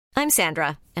I'm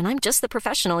Sandra, and I'm just the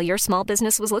professional your small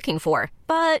business was looking for.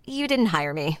 But you didn't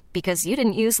hire me because you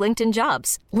didn't use LinkedIn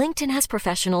Jobs. LinkedIn has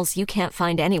professionals you can't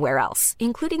find anywhere else,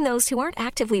 including those who aren't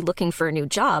actively looking for a new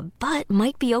job, but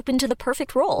might be open to the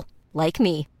perfect role, like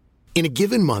me. In a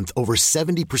given month, over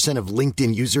 70% of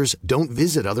LinkedIn users don't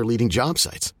visit other leading job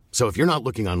sites. So if you're not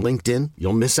looking on LinkedIn,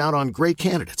 you'll miss out on great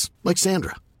candidates like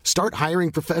Sandra. Start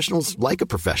hiring professionals like a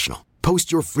professional.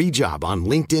 Post your free job on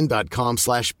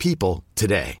linkedin.com/people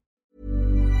today.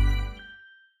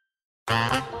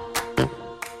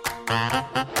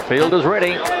 Field is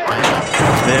ready.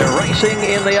 They're racing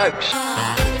in the Oaks.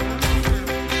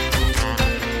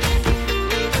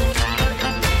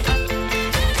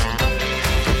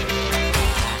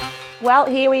 Well,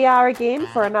 here we are again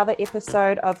for another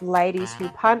episode of Ladies Who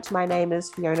Punt. My name is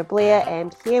Fiona Blair,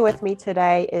 and here with me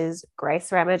today is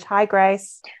Grace Ramage. Hi,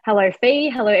 Grace. Hello, Fee.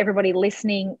 Hello, everybody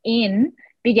listening in.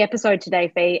 Big episode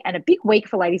today, Fee, and a big week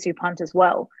for Ladies Who Punt as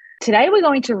well. Today, we're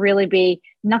going to really be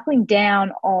knuckling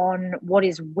down on what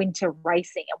is winter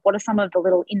racing and what are some of the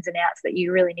little ins and outs that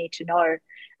you really need to know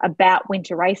about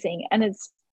winter racing. And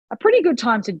it's a pretty good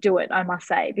time to do it, I must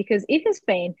say, because it has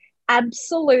been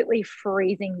absolutely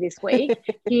freezing this week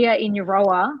here in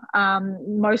Euroa.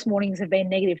 Most mornings have been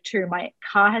 -2. My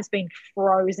car has been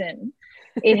frozen.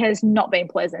 It has not been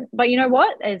pleasant. But you know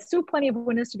what? There's still plenty of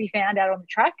winners to be found out on the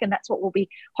track, and that's what we'll be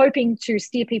hoping to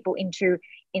steer people into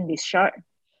in this show.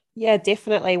 Yeah,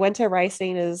 definitely. Winter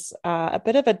racing is a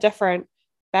bit of a different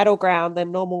battleground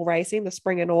than normal racing, the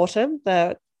spring and autumn.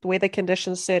 The weather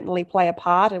conditions certainly play a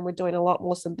part, and we're doing a lot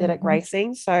more synthetic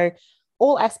racing. So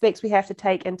all aspects we have to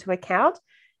take into account.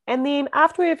 And then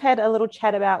after we've had a little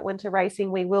chat about winter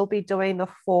racing, we will be doing the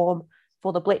form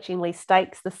for the Bletchingly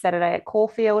Stakes this Saturday at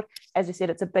Caulfield. As you said,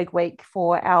 it's a big week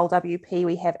for LWP.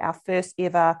 We have our first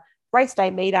ever race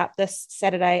day meetup this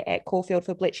Saturday at Caulfield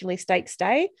for Bletchingly Stakes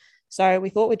Day. So we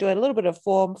thought we'd do a little bit of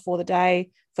form for the day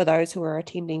for those who are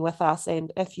attending with us.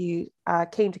 And if you are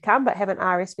keen to come but haven't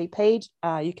RSVP'd,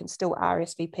 you can still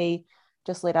RSVP.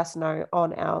 Just let us know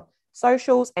on our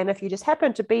socials. And if you just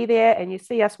happen to be there and you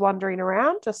see us wandering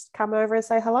around, just come over and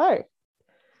say hello.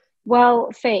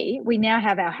 Well, Fee, we now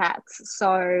have our hats,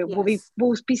 so Yes.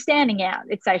 we'll be standing out.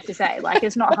 It's safe to say, like,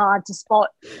 it's not hard to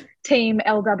spot Team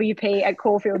LWP at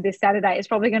Caulfield this Saturday. It's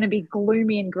probably going to be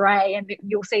gloomy and grey, and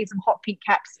you'll see some hot pink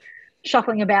caps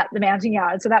shuffling about the mountain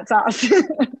yard. So that's us.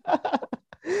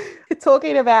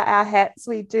 Talking about our hats,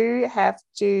 we do have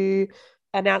to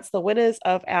announce the winners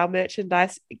of our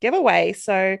merchandise giveaway.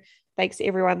 So thanks to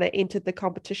everyone that entered the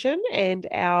competition. And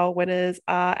our winners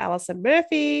are Alison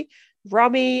Murphy,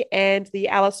 Romy, and the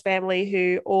Alice family,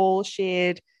 who all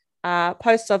shared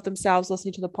posts of themselves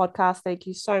listening to the podcast. Thank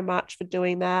you so much for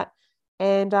doing that.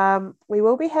 And we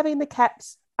will be having the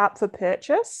caps up for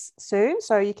purchase soon.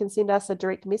 So you can send us a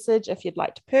direct message if you'd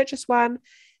like to purchase one.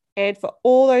 And for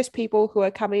all those people who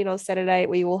are coming on Saturday,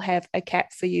 we will have a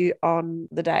cap for you on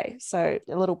the day. So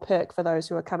a little perk for those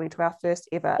who are coming to our first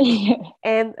ever. Yeah.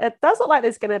 And it does look like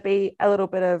there's going to be a little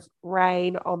bit of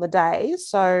rain on the day.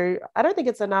 So I don't think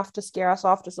it's enough to scare us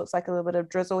off. Just looks like a little bit of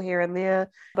drizzle here and there.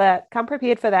 But come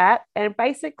prepared for that. And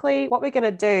basically what we're going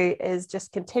to do is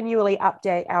just continually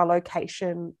update our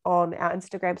location on our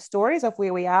Instagram stories of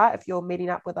where we are if you're meeting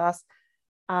up with us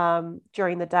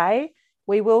during the day.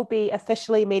 We will be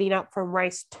officially meeting up from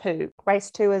race 2.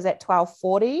 Race 2 is at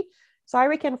 12:40. So I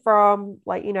reckon from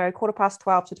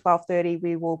 12:15 to 12:30,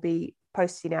 we will be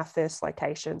posting our first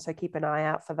location. So keep an eye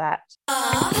out for that.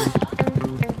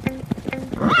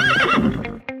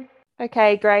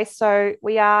 Okay, Grace. So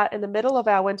we are in the middle of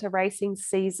our winter racing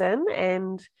season,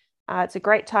 and it's a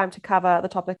great time to cover the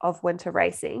topic of winter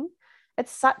racing.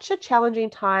 It's such a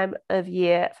challenging time of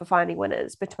year for finding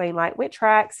winners between wet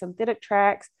tracks, synthetic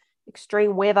tracks,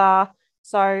 extreme weather.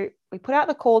 So we put out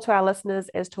the call to our listeners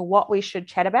as to what we should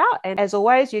chat about. And as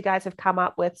always, you guys have come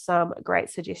up with some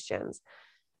great suggestions.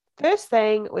 First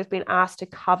thing we've been asked to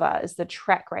cover is the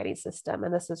track rating system.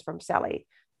 And this is from Sally.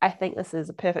 I think this is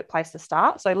a perfect place to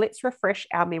start. So let's refresh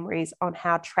our memories on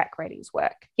how track ratings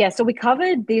work. Yeah, so we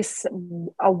covered this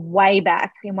a way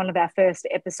back in one of our first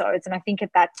episodes. And I think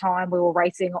at that time we were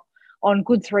racing on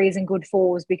good 3s and good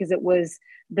 4s because it was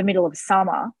the middle of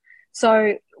summer.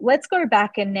 So let's go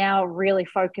back and now really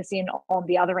focus in on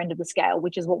the other end of the scale,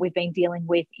 which is what we've been dealing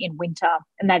with in winter,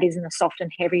 and that is in the soft and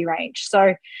heavy range.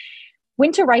 So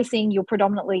winter racing, you'll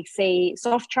predominantly see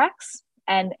soft tracks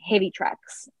and heavy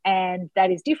tracks, and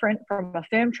that is different from a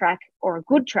firm track or a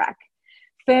good track.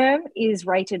 Firm is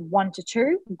rated 1 to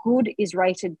 2, good is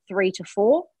rated 3 to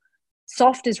 4,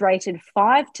 soft is rated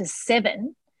 5 to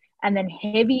 7, and then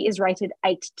heavy is rated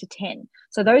 8 to 10.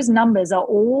 So those numbers are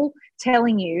all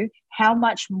telling you how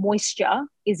much moisture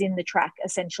is in the track,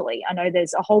 essentially. I know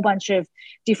there's a whole bunch of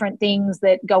different things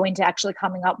that go into actually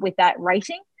coming up with that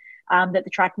rating that the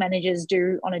track managers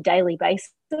do on a daily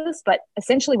basis. But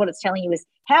essentially what it's telling you is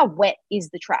how wet is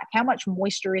the track? How much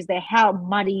moisture is there? How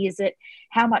muddy is it?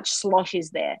 How much slosh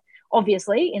is there?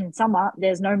 Obviously, in summer,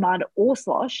 there's no mud or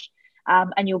slosh,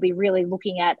 and you'll be really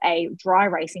looking at a dry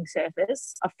racing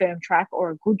surface, a firm track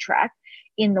or a good track.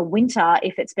 In the winter,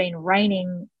 if it's been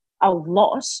raining a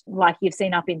lot, like you've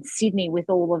seen up in Sydney with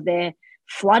all of their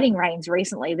flooding rains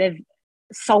recently, they've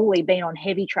solely been on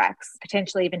heavy tracks,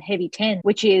 potentially even heavy 10,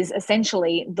 which is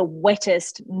essentially the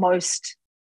wettest, most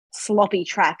sloppy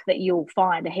track that you'll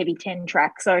find, a heavy 10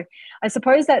 track. So I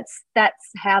suppose that's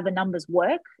how the numbers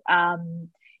work,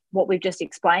 what we've just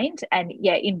explained. And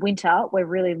yeah, in winter, we're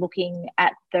really looking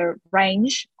at the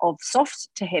range of soft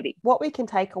to heavy. What we can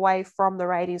take away from the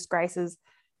ratings, Grace, is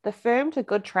the firm to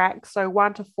good tracks, so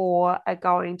 1 to 4, are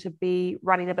going to be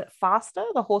running a bit faster.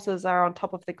 The horses are on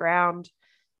top of the ground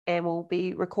and will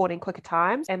be recording quicker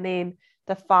times. And then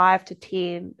the 5 to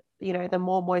 10, the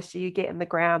more moisture you get in the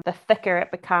ground, the thicker it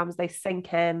becomes, they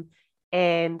sink in,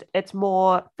 and it's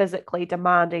more physically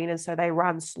demanding, and so they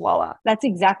run slower. That's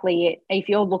exactly it. If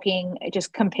you're looking,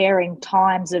 just comparing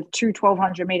times of 2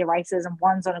 1,200 meter races, and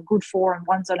one's on a good 4 and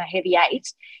one's on a heavy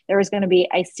 8, there is going to be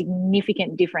a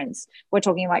significant difference. We're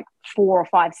talking like 4 or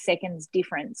 5 seconds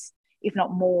difference, if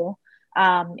not more,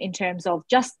 in terms of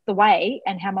just the way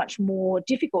and how much more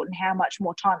difficult and how much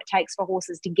more time it takes for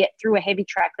horses to get through a heavy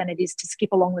track than it is to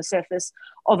skip along the surface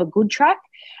of a good track.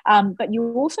 But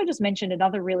you also just mentioned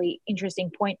another really interesting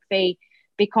point, Fee,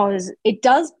 because it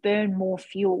does burn more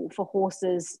fuel for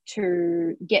horses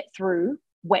to get through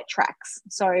wet tracks.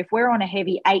 So if we're on a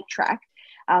heavy 8 track,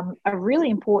 a really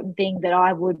important thing that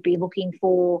I would be looking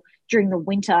for during the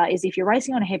winter is if you're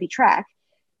racing on a heavy track,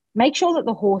 make sure that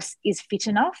the horse is fit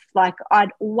enough. Like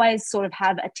I'd always sort of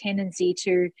have a tendency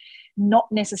to not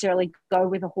necessarily go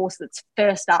with a horse that's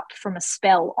first up from a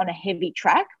spell on a heavy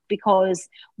track, because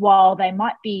while they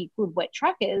might be good wet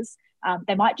trackers,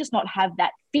 they might just not have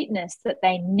that fitness that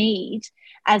they need,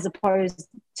 as opposed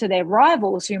to their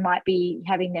rivals who might be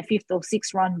having their 5th or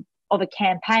 6th run of a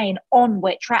campaign on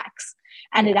wet tracks.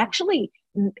 And it actually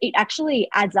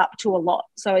adds up to a lot.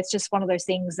 So it's just one of those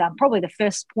things. Probably the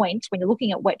first point when you're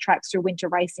looking at wet tracks through winter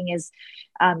racing is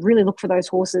really look for those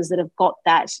horses that have got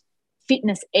that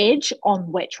fitness edge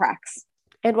on wet tracks.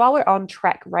 And while we're on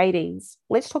track ratings,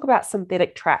 let's talk about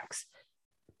synthetic tracks.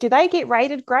 Do they get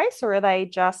rated, Grace, or are they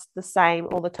just the same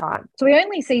all the time? So we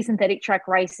only see synthetic track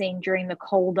racing during the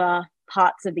colder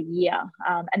parts of the year,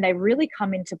 and they really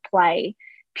come into play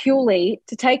purely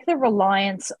to take the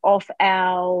reliance off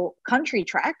our country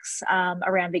tracks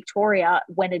around Victoria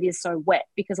when it is so wet,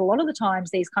 because a lot of the times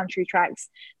these country tracks,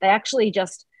 they actually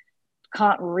just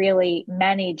can't really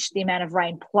manage the amount of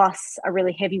rain plus a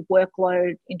really heavy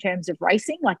workload in terms of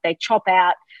racing. Like they chop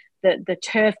out, the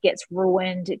turf gets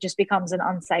ruined, it just becomes an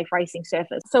unsafe racing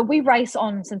surface. So we race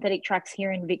on synthetic tracks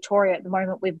here in Victoria at the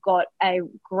moment. We've got a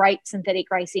great synthetic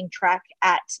racing track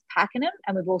at Pakenham,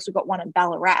 and we've also got one at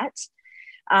Ballarat.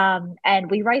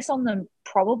 And we race on them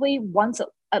probably once,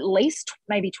 at least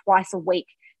maybe twice a week,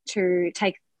 to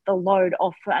take the load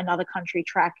off another country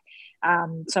track.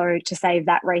 So to save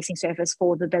that racing surface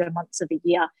for the better months of the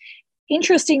year.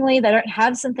 Interestingly, they don't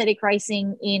have synthetic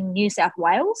racing in New South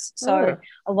Wales. So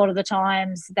a lot of the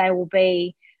times they will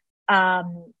be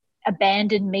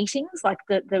abandoned meetings, like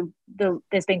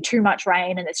there's been too much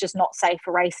rain and it's just not safe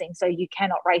for racing, so you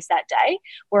cannot race that day.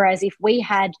 Whereas if we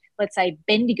had, let's say,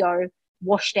 Bendigo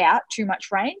washed out too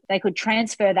much rain, they could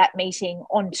transfer that meeting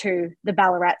onto the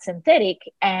Ballarat synthetic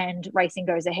and racing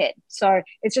goes ahead. So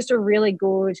it's just a really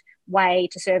good way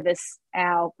to service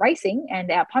our racing and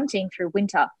our punting through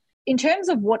winter. In terms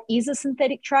of what is a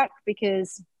synthetic track,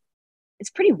 because it's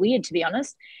pretty weird, to be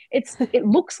honest. It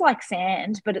looks like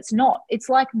sand, but it's not. It's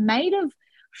like made of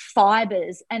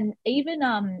fibers, and even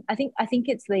I think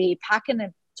it's the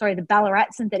the Ballarat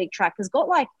synthetic track has got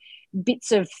like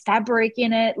bits of fabric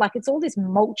in it. Like it's all this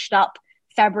mulched up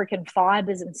fabric and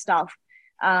fibers and stuff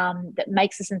that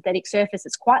makes a synthetic surface.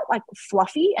 It's quite like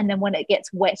fluffy, and then when it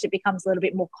gets wet, it becomes a little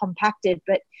bit more compacted.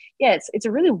 But yeah, it's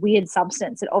a really weird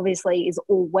substance. It obviously is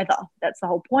all weather. That's the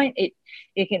whole point.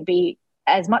 It can be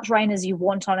as much rain as you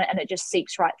want on it, and it just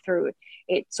seeps right through.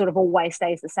 It sort of always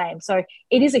stays the same. So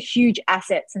it is a huge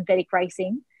asset, synthetic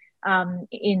racing,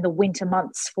 in the winter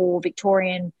months for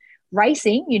Victorian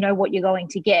racing. You know what you're going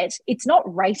to get. It's not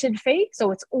rated fee,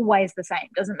 so it's always the same.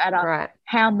 Doesn't matter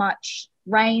how much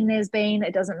rain there's been.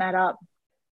 It doesn't matter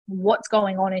what's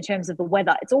going on in terms of the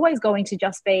weather. It's always going to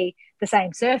just be the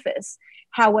same surface.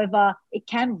 However, it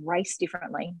can race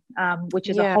differently, which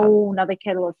is a whole nother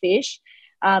kettle of fish.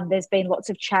 There's been lots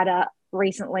of chatter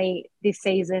recently this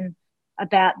season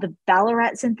about the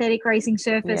Ballarat synthetic racing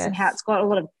surface and how it's got a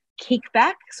lot of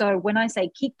kickback. So when I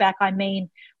say kickback, I mean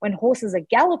when horses are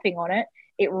galloping on it,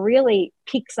 it really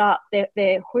picks up,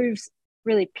 their hooves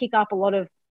really pick up a lot of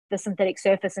the synthetic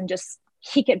surface and just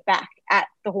kick it back at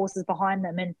the horses behind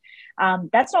them.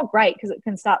 And that's not great because it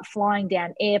can start flying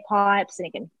down air pipes and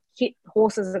it can hit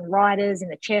horses and riders in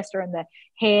the chest or in the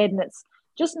head. And it's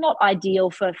just not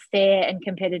ideal for fair and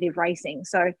competitive racing.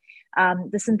 So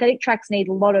the synthetic tracks need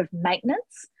a lot of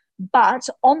maintenance, but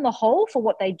on the whole, for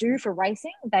what they do for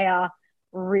racing, they are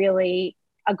really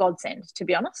a godsend, to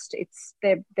be honest.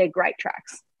 They're great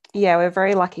tracks. Yeah, we're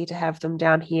very lucky to have them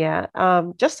down here.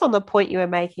 Just on the point you were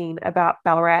making about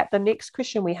Ballarat, the next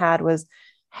question we had was,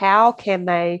 how can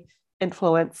they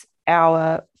influence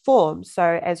our form? So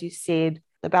as you said,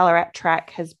 the Ballarat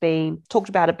track has been talked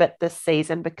about a bit this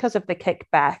season because of the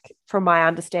kickback. From my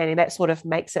understanding, that sort of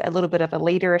makes it a little bit of a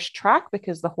leaderish track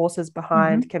because the horses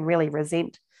behind can really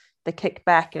resent the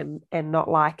kickback and not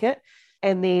like it.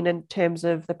 And then in terms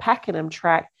of the Pakenham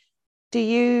track, do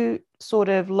you sort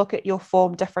of look at your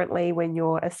form differently when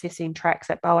you're assessing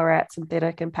tracks at Ballarat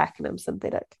synthetic and Pakenham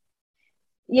synthetic?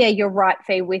 Yeah, you're right,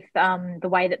 Fee, with the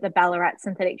way that the Ballarat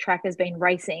synthetic track has been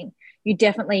racing. You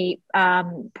definitely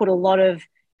put a lot of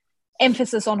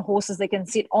emphasis on horses that can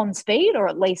sit on speed or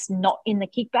at least not in the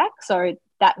kickback. So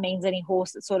that means any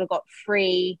horse that's sort of got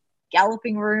free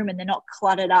galloping room and they're not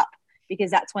cluttered up,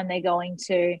 because that's when they're going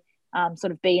to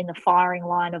sort of be in the firing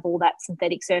line of all that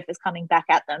synthetic surface coming back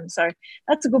at them. So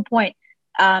that's a good point.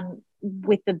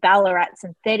 With the Ballarat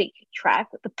synthetic track,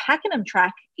 the Pakenham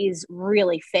track is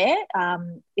really fair.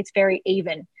 It's very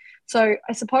even. So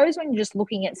I suppose when you're just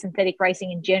looking at synthetic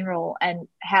racing in general and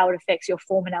how it affects your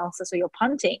form analysis or your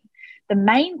punting, the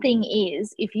main thing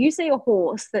is if you see a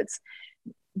horse that's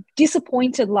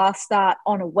disappointed last start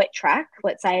on a wet track,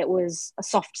 let's say it was a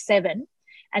soft 7,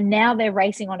 and now they're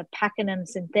racing on a Pakenham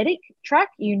synthetic track,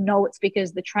 you know it's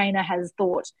because the trainer has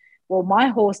thought, well, my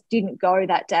horse didn't go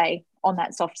that day on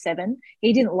that soft 7.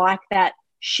 He didn't like that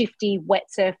shifty,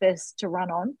 wet surface to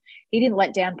run on. He didn't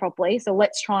let down properly. So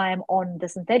let's try him on the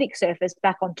synthetic surface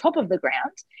back on top of the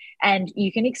ground. And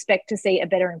you can expect to see a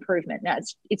better improvement. Now,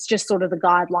 it's just sort of the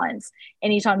guidelines.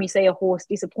 Anytime you see a horse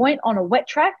disappoint on a wet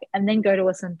track and then go to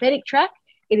a synthetic track,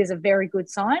 it is a very good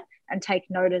sign, and take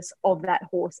notice of that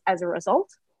horse as a result.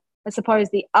 I suppose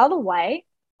the other way,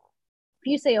 if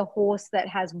you see a horse that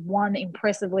has won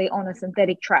impressively on a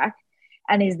synthetic track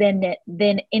and is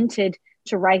then entered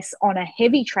to race on a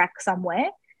heavy track somewhere,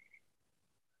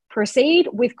 proceed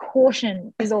with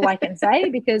caution is all I can say,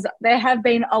 because there have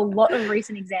been a lot of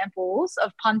recent examples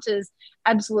of punters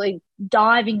absolutely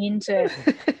diving into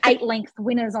 8-length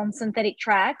winners on synthetic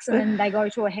tracks, and then they go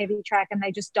to a heavy track and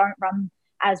they just don't run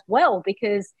as well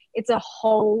because it's a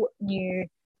whole new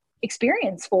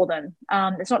experience for them.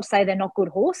 It's not to say they're not good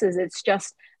horses, it's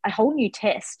just a whole new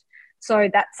test. So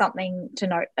that's something to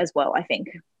note as well, I think.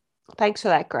 Thanks for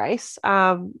that, Grace.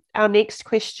 Our next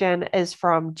question is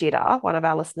from Jeddah, one of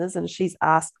our listeners, and she's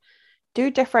asked,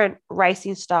 do different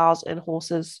racing styles in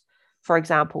horses, for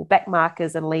example,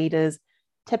 backmarkers and leaders,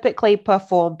 typically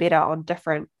perform better on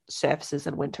different surfaces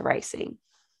in winter racing?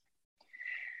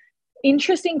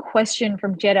 Interesting question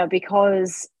from Jeddah,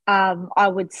 because I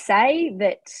would say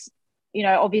that,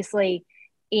 obviously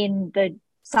in the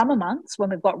summer months when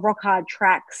we've got rock hard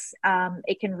tracks,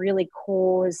 it can really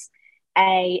cause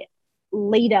a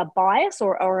leader bias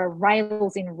or a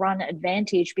rails in run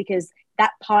advantage, because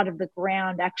that part of the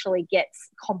ground actually gets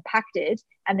compacted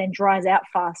and then dries out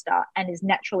faster and is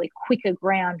naturally quicker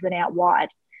ground than out wide.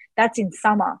 That's in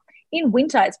summer. In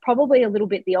winter, it's probably a little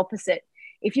bit the opposite.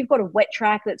 If you've got a wet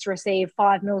track that's received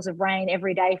 5 mils of rain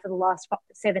every day for the last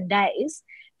 7 days,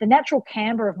 the natural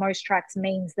camber of most tracks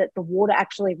means that the water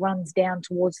actually runs down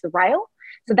towards the rail.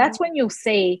 So that's when you'll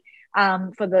see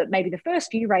for maybe the first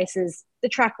few races, the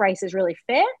track race is really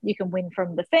fair. You can win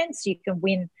from the fence, you can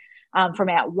win from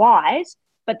out wide,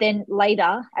 but then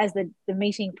later as the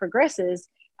meeting progresses,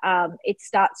 it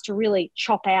starts to really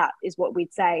chop out, is what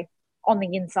we'd say, on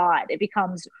the inside. It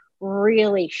becomes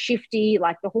really shifty,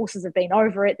 like the horses have been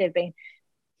over it. They've been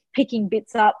picking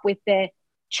bits up with their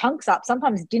chunks up.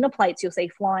 Sometimes dinner plates you'll see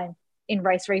flying in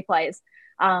race replays.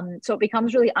 So it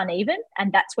becomes really uneven,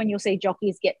 and that's when you'll see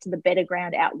jockeys get to the better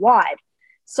ground out wide.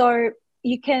 So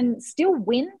you can still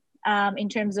win in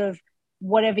terms of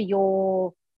whatever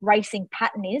your racing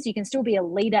pattern is. You can still be a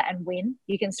leader and win.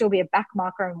 You can still be a back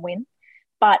marker and win.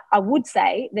 But I would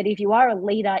say that if you are a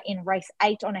leader in race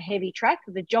 8 on a heavy track,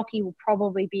 the jockey will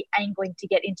probably be angling to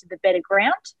get into the better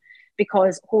ground,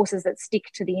 because horses that stick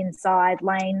to the inside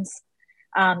lanes,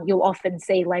 you'll often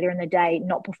see later in the day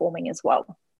not performing as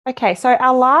well. Okay, so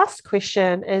our last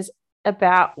question is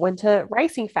about winter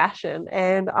racing fashion,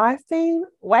 and I've been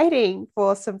waiting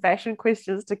for some fashion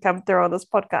questions to come through on this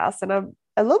podcast, and I'm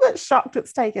a little bit shocked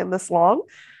it's taken this long.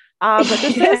 But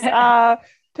this is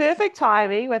perfect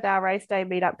timing with our race day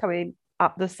meetup coming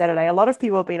up this Saturday. A lot of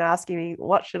people have been asking me,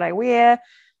 what should I wear?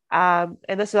 And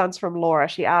this one's from Laura.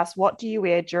 She asked, what do you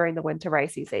wear during the winter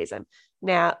racing season?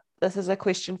 Now, this is a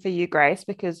question for you, Grace,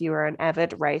 because you are an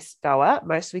avid race goer.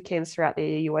 Most weekends throughout the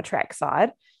year, you are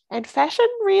trackside. And fashion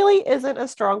really isn't a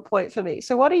strong point for me.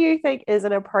 So what do you think is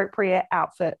an appropriate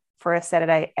outfit for a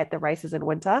Saturday at the races in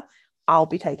winter? I'll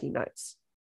be taking notes.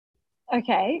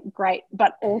 Okay, great.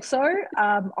 But also,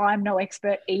 I'm no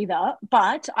expert either,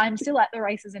 but I'm still at the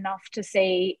races enough to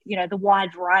see, the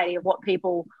wide variety of what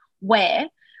people wear.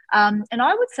 And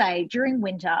I would say during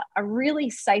winter, a really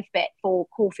safe bet for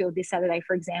Caulfield this Saturday,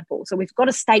 for example. So we've got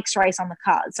a stakes race on the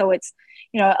card. So it's,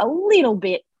 a little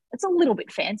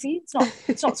bit fancy.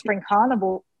 It's not spring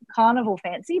carnival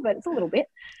fancy, but it's a little bit.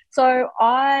 So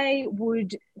I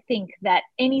would think that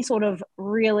any sort of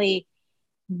really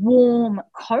warm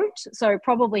coat, so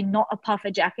probably not a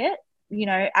puffer jacket,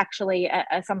 actually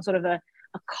some sort of a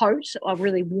coat, a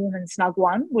really warm and snug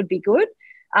one would be good.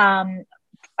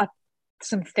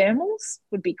 Some thermals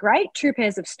would be great, 2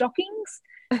 pairs of stockings,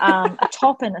 a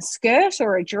top and a skirt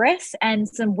or a dress, and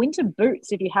some winter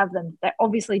boots if you have them. They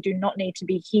obviously do not need to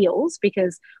be heels,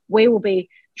 because we will be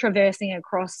traversing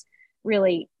across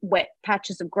really wet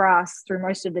patches of grass through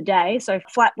most of the day. So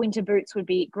flat winter boots would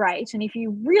be great. And if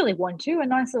you really want to, a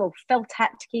nice little felt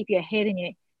hat to keep your head and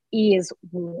your ears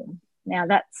warm. Now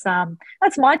that's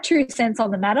my 2 cents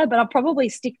on the matter, but I'll probably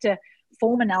stick to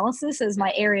form analysis as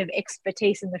my area of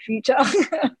expertise in the future.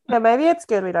 Now, maybe it's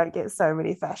good we don't get so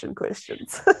many fashion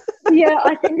questions. Yeah,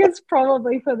 I think it's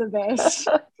probably for the best.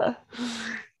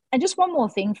 And just one more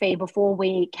thing, Fee, before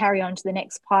we carry on to the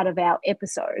next part of our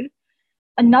episode.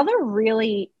 Another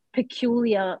really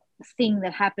peculiar thing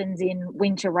that happens in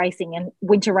winter racing, and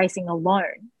winter racing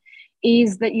alone,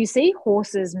 is that you see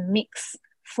horses mix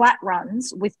flat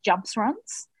runs with jumps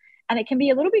runs. And it can be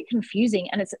a little bit confusing,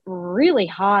 and it's really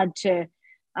hard to,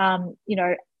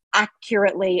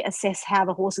 accurately assess how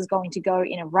the horse is going to go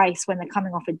in a race when they're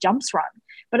coming off a jumps run.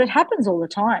 But it happens all the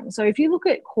time. So if you look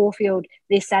at Caulfield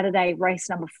this Saturday, race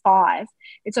number 5,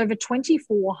 it's over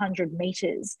 2,400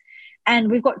 metres. And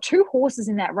we've got 2 horses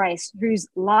in that race whose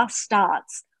last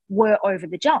starts were over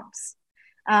the jumps.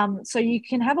 So you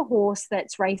can have a horse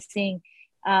that's racing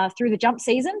through the jump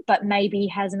season, but maybe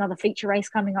has another feature race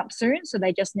coming up soon. So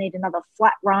they just need another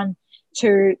flat run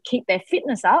to keep their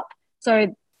fitness up.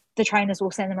 So the trainers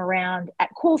will send them around at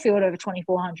Caulfield over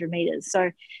 2,400 metres.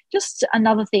 So just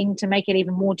another thing to make it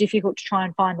even more difficult to try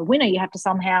and find the winner. You have to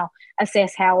somehow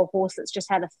assess how a horse that's just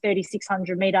had a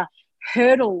 3,600 metre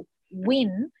hurdle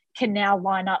win can now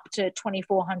line up to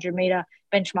 2,400 metre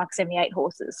benchmark 78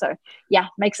 horses. So yeah,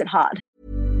 makes it hard.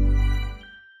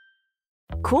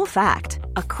 Cool fact,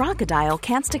 a crocodile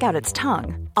can't stick out its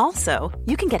tongue. Also,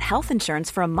 you can get health insurance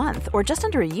for a month or just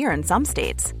under a year in some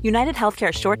states. United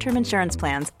Healthcare short-term insurance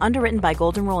plans, underwritten by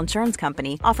Golden Rule Insurance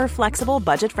Company, offer flexible,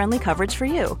 budget-friendly coverage for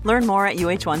you. Learn more at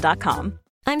uh1.com.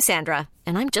 I'm Sandra,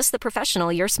 and I'm just the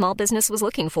professional your small business was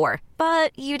looking for.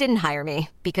 But you didn't hire me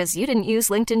because you didn't use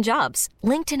LinkedIn Jobs.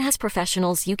 LinkedIn has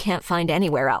professionals you can't find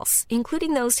anywhere else,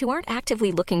 including those who aren't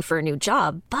actively looking for a new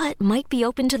job, but might be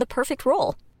open to the perfect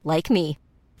role, like me.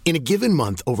 In a given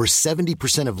month, over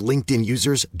 70% of LinkedIn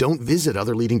users don't visit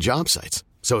other leading job sites.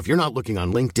 So if you're not looking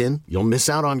on LinkedIn, you'll miss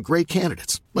out on great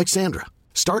candidates like Sandra.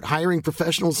 Start hiring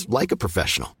professionals like a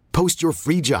professional. Post your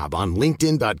free job on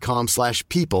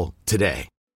linkedin.com/people today.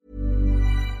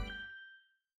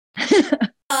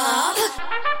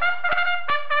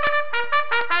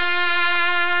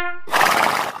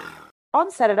 On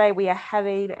Saturday, we are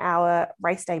having our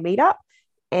race day meetup,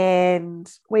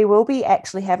 and we will be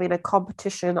actually having a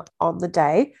competition on the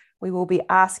day. We will be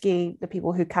asking the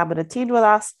people who come and attend with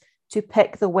us to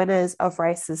pick the winners of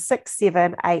races 6,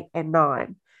 7, 8, and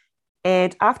 9.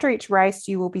 And after each race,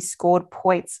 you will be scored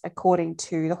points according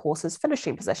to the horse's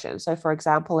finishing position. So, for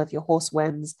example, if your horse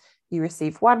wins, you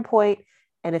receive 1 point.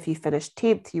 And if you finish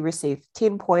 10th, you receive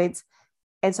 10 points.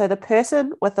 And so the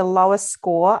person with the lowest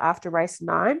score after race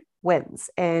 9 wins.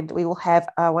 And we will have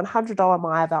a $100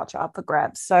 Maya voucher up for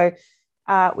grabs. So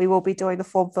we will be doing the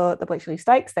form for the Bletchingly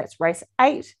Stakes. That's race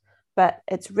 8. But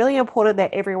it's really important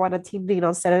that everyone attending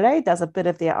on Saturday does a bit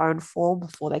of their own form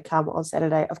before they come on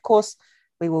Saturday. Of course,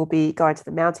 we will be going to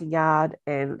the mounting yard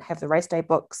and have the race day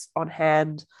books on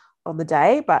hand on the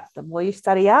day. But the more you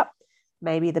study up,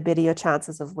 maybe the better your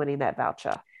chances of winning that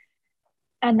voucher.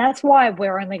 And that's why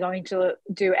we're only going to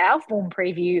do our form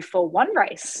preview for one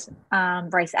race,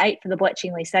 race 8 for the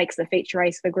Bletchingly Stakes, the feature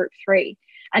race for Group 3,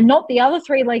 and not the other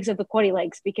 3 legs of the quaddy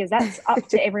legs, because that's up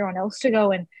to everyone else to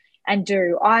go and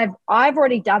do. I've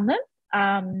already done them,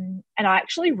 and I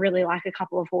actually really like a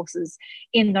couple of horses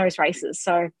in those races.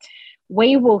 So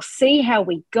we will see how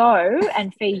we go,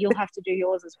 and Fee, you'll have to do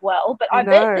yours as well. But I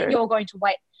bet that you're going to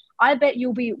wait. I bet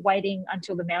you'll be waiting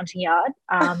until the mounting yard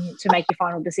to make your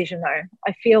final decision, though.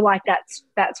 I feel like that's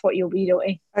what you'll be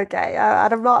doing. Okay,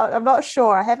 and I'm not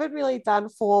sure. I haven't really done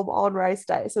form on race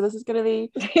day, so this is going to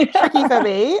be tricky for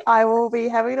me. I will be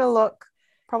having a look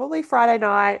probably Friday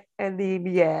night, and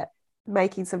then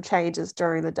making some changes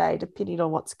during the day depending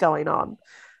on what's going on.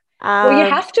 Well, you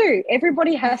have to.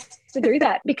 Everybody has to do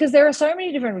that because there are so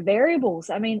many different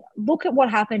variables. I mean, look at what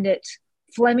happened at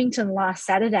Flemington last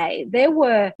Saturday. There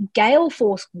were gale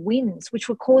force winds, which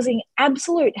were causing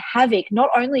absolute havoc, not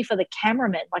only for the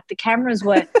cameramen, like the cameras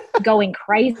were going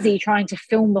crazy trying to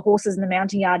film the horses in the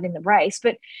mounting yard in the race,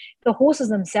 but the horses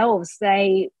themselves,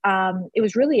 it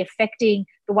was really affecting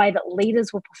the way that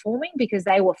leaders were performing because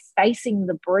they were facing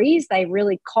the breeze. They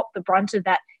really copped the brunt of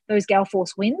those gale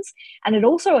force winds. And it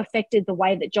also affected the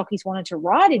way that jockeys wanted to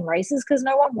ride in races because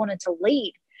no one wanted to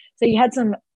lead. So you had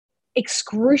some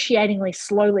excruciatingly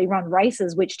slowly run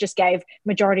races, which just gave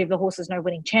majority of the horses no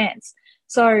winning chance.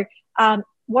 So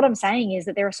what I'm saying is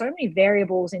that there are so many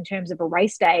variables in terms of a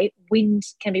race day. Wind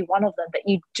can be one of them, but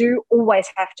you do always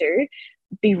have to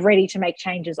be ready to make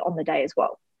changes on the day as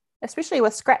well. Especially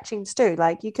with scratchings too.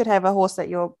 Like you could have a horse that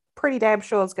you're pretty damn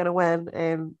sure is going to win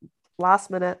and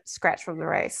last minute scratch from the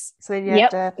race. So then you have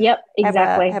to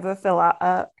have a fill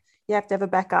up. You have to have a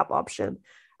backup option.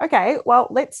 Okay, well,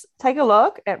 let's take a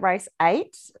look at race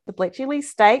 8, the Bletchingly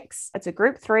Stakes. It's a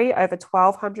Group 3 over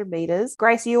 1,200 metres.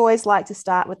 Grace, you always like to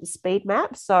start with the speed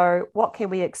map. So what can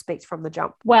we expect from the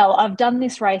jump? Well, I've done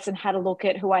this race and had a look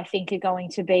at who I think are going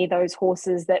to be those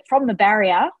horses that from the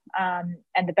barrier, and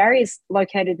the barrier is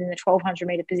located in the 1,200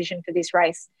 metre position for this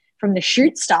race from the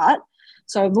chute start.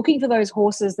 So looking for those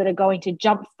horses that are going to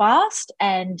jump fast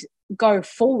and go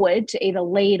forward to either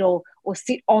lead or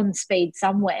sit on speed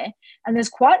somewhere. And there's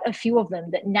quite a few of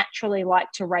them that naturally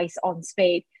like to race on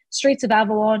speed. Streets of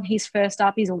Avalon, he's first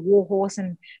up. He's a war horse,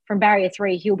 and from barrier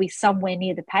 3, he'll be somewhere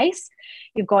near the pace.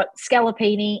 You've got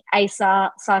Scalapini, Acer,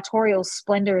 Sartorial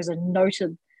Splendor is a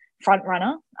noted front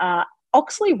runner.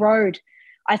 Oxley Road,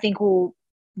 I think, will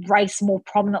race more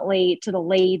prominently to the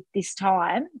lead this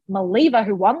time. Maliva,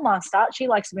 who won last start, she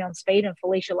likes to be on speed, and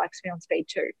Felicia likes to be on speed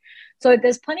too. So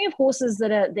there's plenty of horses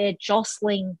that they're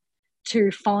jostling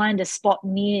to find a spot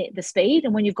near the speed.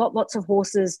 And when you've got lots of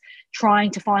horses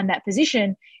trying to find that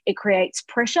position, it creates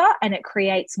pressure and it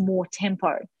creates more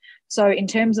tempo. So in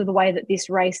terms of the way that this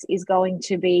race is going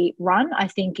to be run, I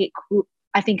think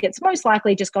it's most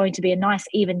likely just going to be a nice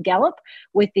even gallop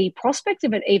with the prospect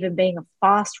of it even being a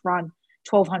fast run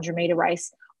 1,200 metre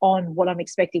race on what I'm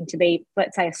expecting to be,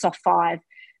 let's say, a soft 5,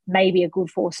 maybe a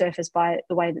good 4 surface by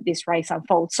the way that this race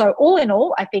unfolds. So all in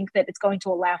all, I think that it's going to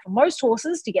allow for most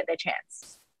horses to get their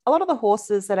chance. A lot of the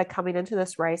horses that are coming into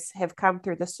this race have come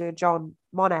through the Sir John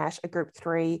Monash, a Group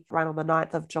 3 run on the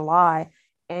 9th of July.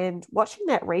 And watching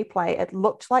that replay, it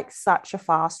looked like such a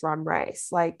fast run race.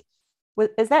 Like,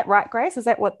 is that right, Grace? Is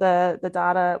that what the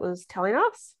data was telling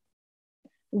us?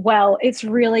 Well, it's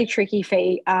really tricky,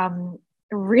 Fee.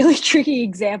 A really tricky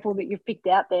example that you've picked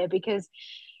out there, because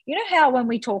you know how when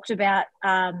we talked about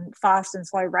fast and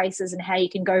slow races and how you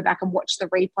can go back and watch the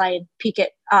replay and pick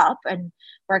it up, and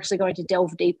we're actually going to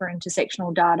delve deeper into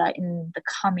sectional data in the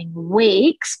coming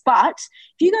weeks. But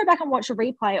if you go back and watch a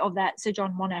replay of that Sir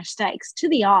John Monash Stakes, to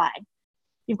the eye,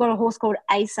 you've got a horse called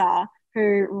Acer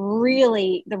who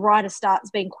really, the rider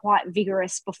starts being quite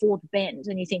vigorous before the bend,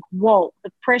 and you think, whoa,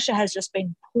 the pressure has just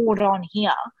been poured on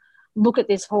here. Look at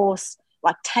this horse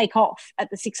like take off at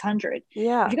the 600.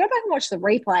 Yeah. If you go back and watch the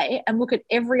replay and look at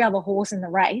every other horse in the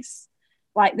race,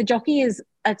 like the jockey is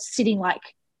sitting like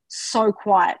so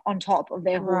quiet on top of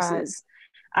their horses.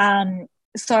 Right.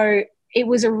 So it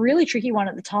was a really tricky one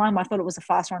at the time. I thought it was a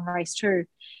fast run race too.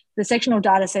 The sectional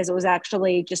data says it was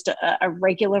actually just a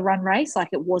regular run race, like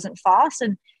it wasn't fast.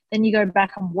 And then you go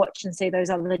back and watch and see those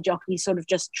other jockeys sort of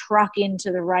just truck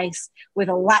into the race with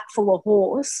a lap full of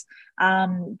horse.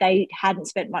 They hadn't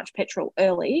spent much petrol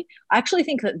early. I actually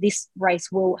think that this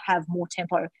race will have more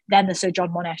tempo than the Sir John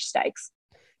Monash Stakes.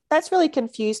 That's really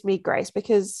confused me, Grace,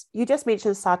 because you just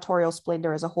mentioned Sartorial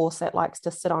Splendor as a horse that likes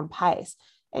to sit on pace.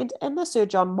 And in the Sir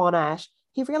John Monash,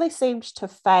 he really seemed to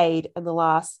fade in the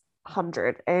last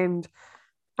 100. And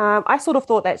I sort of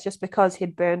thought that's just because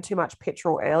he'd burned too much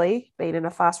petrol early, being in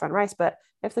a fast run race. But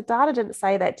if the data didn't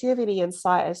say that, do you have any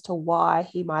insight as to why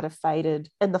he might have faded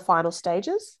in the final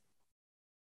stages?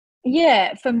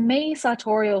 Yeah, for me,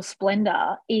 Sartorial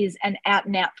Splendor is an out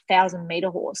and out 1,000-meter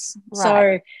horse. Right.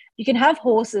 So you can have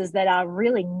horses that are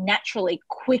really naturally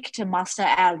quick to muster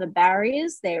out of the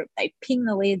barriers. They ping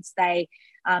the lids. They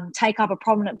take up a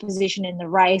prominent position in the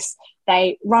race.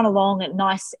 They run along at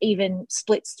nice, even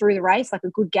splits through the race, like a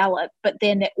good gallop. But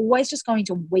then they're always just going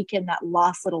to weaken that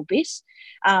last little bit.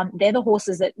 They're the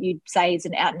horses that you'd say is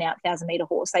an out and out 1,000-meter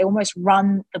horse. They almost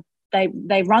run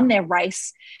they run their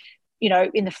race,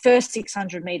 in the first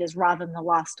 600 meters rather than the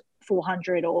last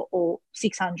 400 or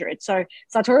 600. So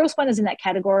Sartorial Splendor's in that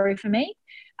category for me.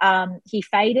 He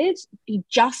faded. He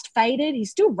just faded. He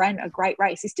still ran a great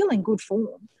race. He's still in good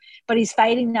form, but he's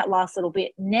fading that last little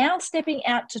bit. Now stepping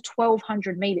out to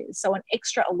 1,200 meters, so an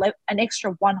extra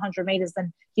 100 meters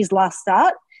than his last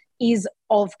start is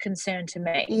of concern to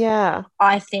me. Yeah.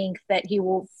 I think that he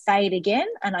will fade again,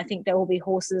 and I think there will be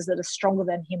horses that are stronger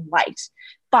than him late.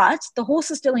 But the horse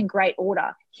is still in great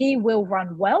order. He will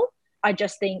run well. I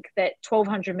just think that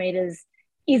 1,200 meters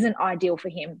isn't ideal for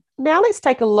him. Now let's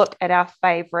take a look at our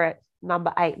favourite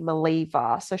number 8,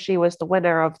 Maliva. So she was the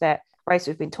winner of that race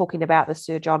we've been talking about, the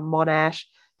Sir John Monash.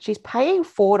 She's paying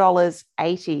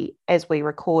 $4.80 as we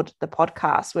record the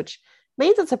podcast, which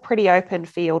means it's a pretty open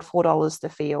field, $4 the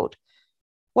field.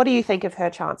 What do you think of her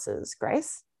chances,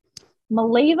 Grace?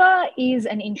 Maliva is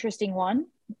an interesting one.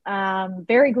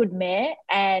 Very good mare,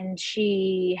 and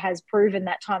she has proven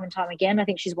that time and time again. I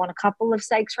think she's won a couple of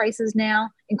stakes races now,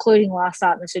 including last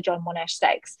start in the Sir John Monash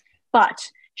Stakes. But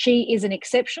she is an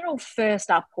exceptional first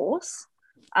up horse,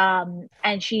 and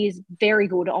she is very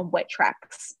good on wet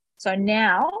tracks. So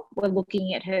now we're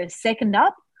looking at her second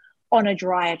up on a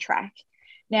drier track.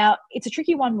 Now, it's a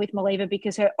tricky one with Maliva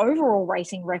because her overall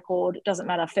racing record doesn't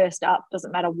matter first up,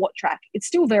 doesn't matter what track. It's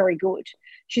still very good.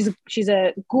 She's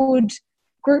a good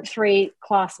Group 3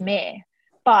 class mare.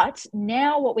 But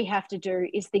now what we have to do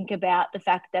is think about the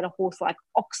fact that a horse like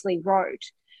Oxley Road,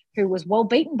 who was well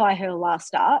beaten by her last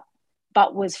start,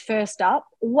 but was first up,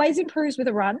 always improves with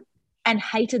a run and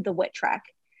hated the wet track.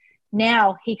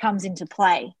 Now he comes into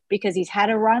play because he's had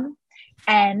a run,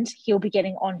 and he'll be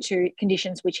getting onto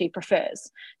conditions which he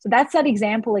prefers. So that's that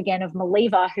example again of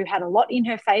Maliva, who had a lot in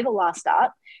her favour last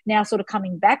start, now sort of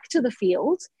coming back to the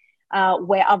field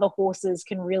where other horses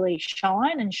can really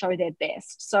shine and show their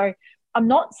best. So I'm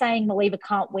not saying Maliva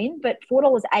can't win, but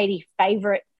 $4.80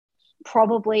 favourite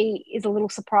probably is a little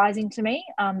surprising to me.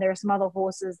 There are some other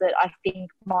horses that I think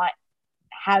might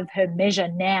have her measure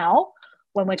now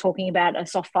when we're talking about a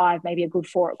soft 5, maybe a good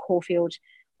 4 at Caulfield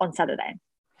on Saturday.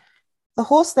 The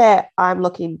horse that I'm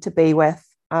looking to be with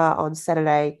on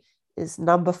Saturday is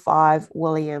number 5,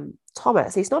 William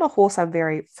Thomas. He's not a horse I'm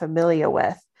very familiar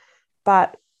with,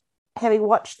 but having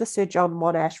watched the Sir John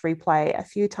Monash replay a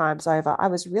few times over, I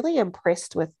was really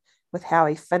impressed with how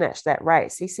he finished that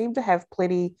race. He seemed to have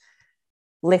plenty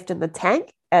left in the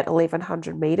tank at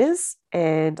 1,100 meters.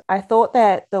 And I thought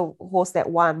that the horse that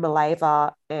won,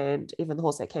 Maliva, and even the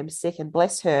horse that came second,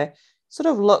 Bless Her, sort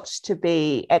of looked to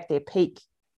be at their peak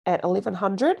at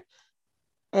 1,100.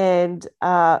 And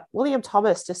William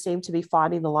Thomas just seemed to be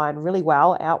finding the line really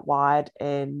well out wide.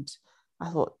 And I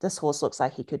thought this horse looks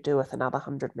like he could do with another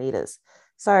 100 meters.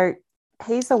 So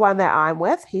he's the one that I'm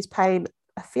with. He's paying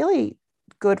a fairly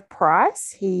good price.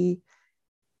 He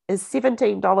is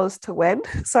 $17 to win.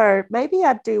 So maybe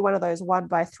I'd do one of those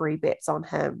 1x3 bets on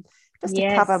him just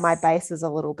to cover my bases a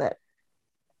little bit.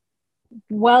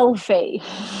 Well, Fee,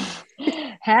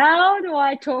 how do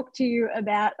I talk to you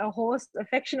about a horse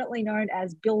affectionately known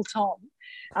as Bill Tom?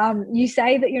 You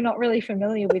say that you're not really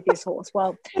familiar with this horse.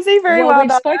 Well, is he very well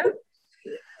known?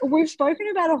 We've spoken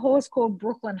about a horse called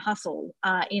Brooklyn Hustle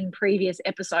in previous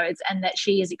episodes, and that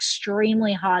she is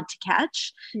extremely hard to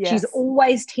catch. Yes. She's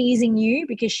always teasing you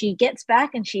because she gets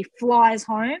back and she flies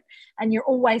home, and you're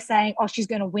always saying, oh, she's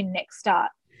going to win next start.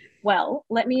 Well,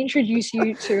 let me introduce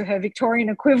you to her Victorian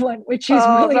equivalent, which is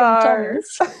William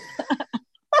Thomas.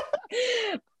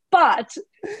 But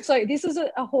so this is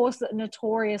a horse that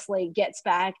notoriously gets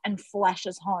back and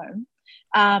flashes home.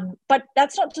 But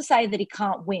that's not to say that he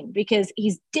can't win, because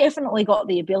he's definitely got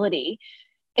the ability.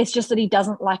 It's just that he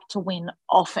doesn't like to win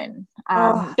often.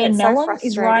 Ben Melham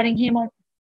is riding him on.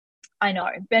 I know.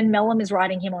 Ben Melham is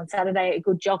riding him on Saturday, a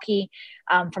good jockey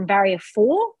from barrier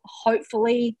 4.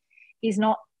 Hopefully he's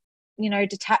not,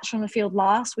 detached from the field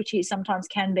last, which he sometimes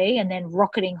can be, and then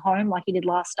rocketing home like he did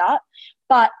last start.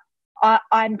 But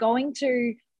I'm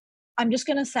just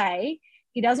going to say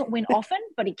He doesn't win often,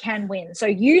 but he can win. So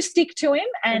you stick to him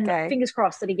and fingers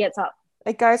crossed that he gets up.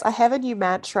 It goes, I have a new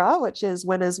mantra, which is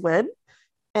winners win.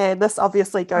 And this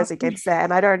obviously goes against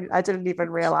that. And I didn't even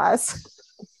realize.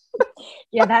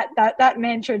 Yeah, that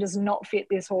mantra does not fit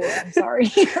this horse. I'm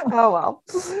sorry. Oh, well.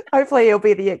 Hopefully it'll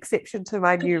be the exception to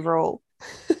my new rule.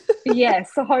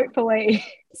 Yes, hopefully.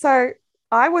 So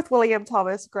I'm with William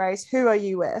Thomas. Grace, who are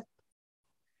you with?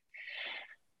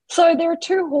 So there are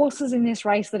two horses in this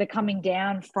race that are coming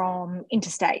down from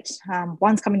interstate.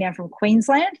 One's coming down from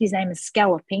Queensland. His name is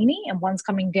Scalapini. And one's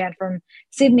coming down from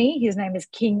Sydney. His name is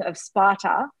King of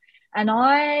Sparta. And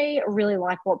I really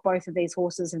like what both of these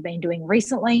horses have been doing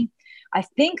recently. I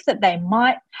think that they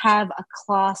might have a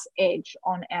class edge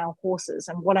on our horses.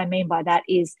 And what I mean by that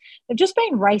is they've just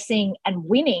been racing and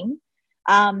winning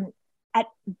at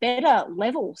better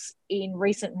levels in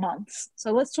recent months.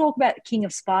 So let's talk about King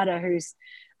of Sparta, who's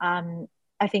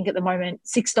I think at the moment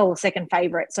 $6 second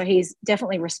favourite. So he's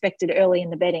definitely respected early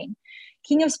in the betting.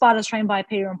 King of Sparta is trained by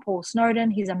Peter and Paul Snowden.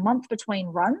 He's a month between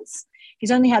runs. He's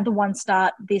only had the one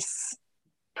start this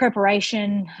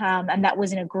preparation, and that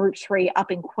was in a Group 3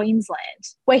 up in Queensland,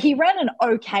 where he ran an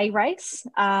okay race.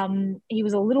 He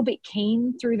was a little bit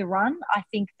keen through the run. I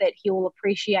think that he'll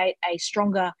appreciate a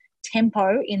stronger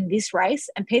tempo in this race.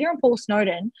 And Peter and Paul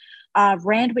Snowden are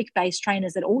Randwick-based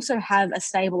trainers that also have a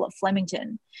stable at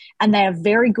Flemington, and they are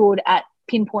very good at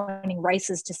pinpointing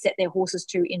races to set their horses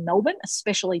to in Melbourne,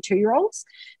 especially 2-year-olds.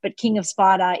 But King of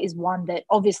Sparta is one that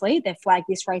obviously they've flagged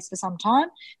this race for some time.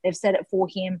 They've set it for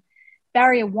him.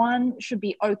 Barrier 1 should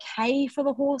be okay for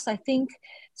the horse, I think.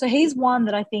 So he's one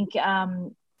that I think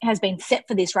has been set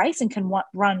for this race and can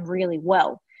run really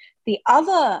well. The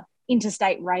other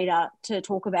interstate raider to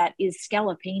talk about is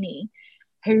Scalapini,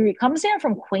 who comes down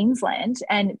from Queensland,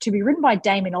 and to be ridden by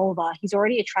Damien Oliver, he's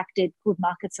already attracted good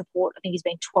market support. I think he's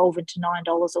been $12 into $9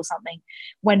 or something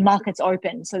when markets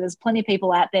open. So there's plenty of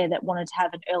people out there that wanted to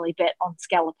have an early bet on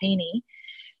Scalapini.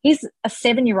 He's a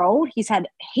 7-year-old. He's had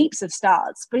heaps of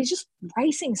starts, but he's just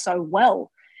racing so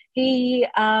well. He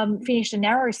finished a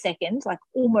narrow second, like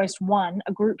almost won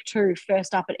a Group 2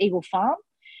 first up at Eagle Farm.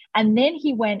 And then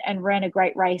he went and ran a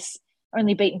great race,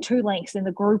 only beaten 2 lengths in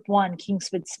the Group 1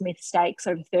 Kingsford Smith Stakes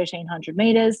over 1,300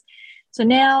 metres. So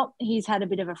now he's had a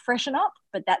bit of a freshen up,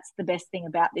 but that's the best thing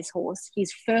about this horse.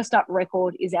 His first up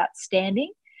record is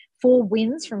outstanding. 4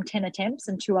 wins from 10 attempts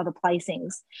and 2 other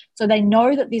placings. So they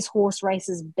know that this horse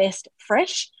races best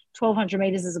fresh. 1,200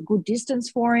 metres is a good distance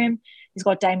for him. He's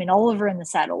got Damien Oliver in the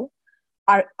saddle.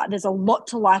 There's a lot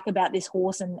to like about this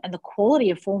horse and the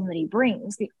quality of form that he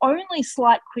brings. The only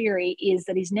slight query is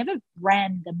that he's never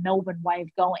ran the Melbourne way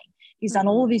of going. He's done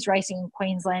all of his racing in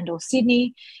Queensland or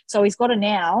Sydney. So he's got to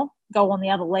now go on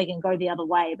the other leg and go the other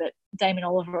way. But Damien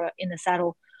Oliver in the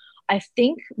saddle, I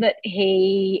think that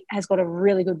he has got a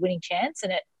really good winning chance.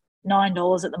 And at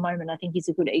 $9 at the moment, I think he's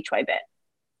a good each way bet.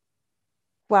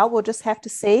 Well, we'll just have to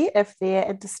see if their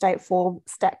interstate form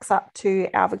stacks up to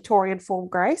our Victorian form,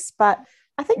 Grace. But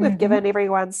I think we've given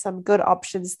everyone some good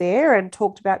options there and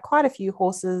talked about quite a few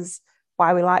horses,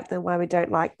 why we like them, why we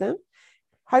don't like them.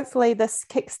 Hopefully this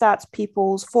kickstarts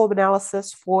people's form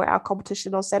analysis for our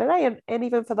competition on Saturday and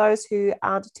even for those who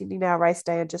aren't attending our race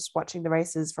day and just watching the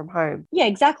races from home. Yeah,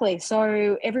 exactly.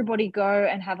 So everybody go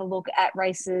and have a look at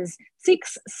races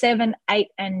 6, 7, 8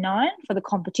 and 9 for the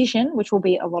competition, which will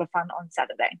be a lot of fun on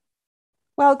Saturday.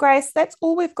 Well, Grace, that's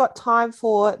all we've got time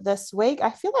for this week. I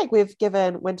feel like we've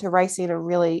given winter racing a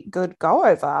really good go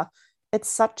over. It's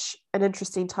such an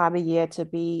interesting time of year to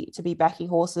be backing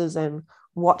horses and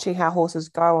watching how horses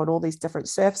go on all these different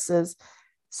surfaces.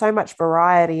 So much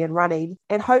variety in running.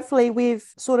 And hopefully we've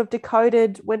sort of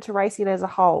decoded winter racing as a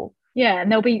whole. Yeah,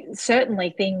 and there'll be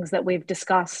certainly things that we've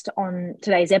discussed on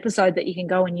today's episode that you can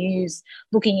go and use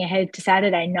looking ahead to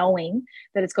Saturday, knowing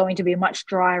that it's going to be a much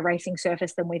drier racing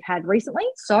surface than we've had recently.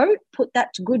 So put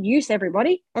that to good use,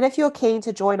 everybody. And if you're keen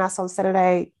to join us on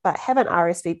Saturday but haven't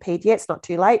RSVP'd yet, it's not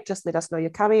too late. Just let us know you're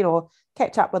coming or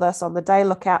catch up with us on the day.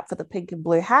 Look out for the pink and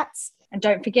blue hats. And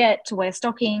don't forget to wear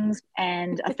stockings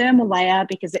and a thermal layer,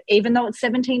 because even though it's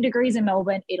 17 degrees in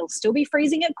Melbourne, it'll still be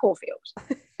freezing at Caulfield.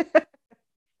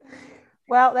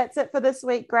 Well, that's it for this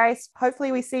week, Grace.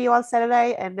 Hopefully we see you on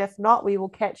Saturday. And if not, we will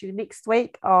catch you next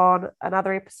week on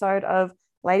another episode of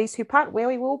Ladies Who Punt, where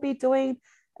we will be doing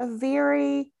a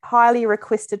very highly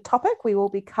requested topic. We will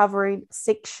be covering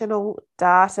sectional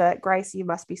data. Grace, you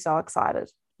must be so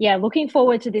excited. Yeah, looking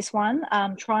forward to this one.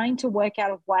 Trying to work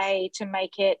out a way to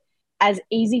make it as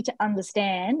easy to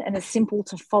understand and as simple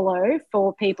to follow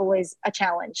for people is a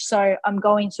challenge. So I'm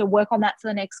going to work on that for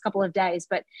the next couple of days.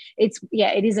 But it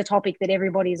is a topic that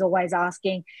everybody is always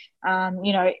asking.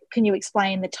 Can you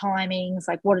explain the timings?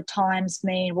 Like, what do times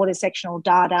mean? What is sectional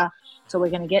data? So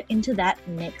we're going to get into that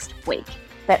next week.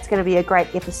 That's going to be a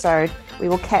great episode. We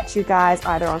will catch you guys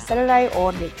either on Saturday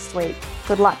or next week.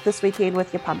 Good luck this weekend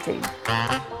with your punting.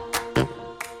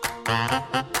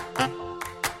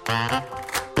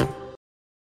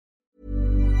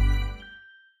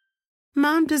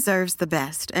 Mom deserves the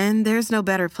best, and there's no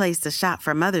better place to shop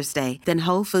for Mother's Day than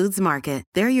Whole Foods Market.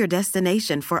 They're your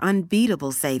destination for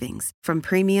unbeatable savings, from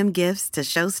premium gifts to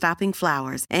show-stopping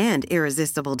flowers and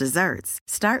irresistible desserts.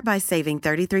 Start by saving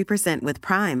 33% with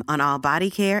Prime on all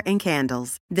body care and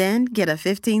candles. Then get a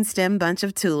 15-stem bunch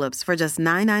of tulips for just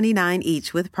 $9.99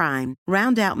 each with Prime.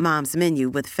 Round out Mom's menu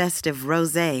with festive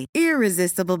rosé,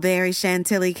 irresistible berry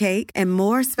chantilly cake, and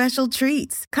more special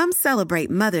treats. Come celebrate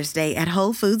Mother's Day at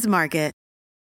Whole Foods Market.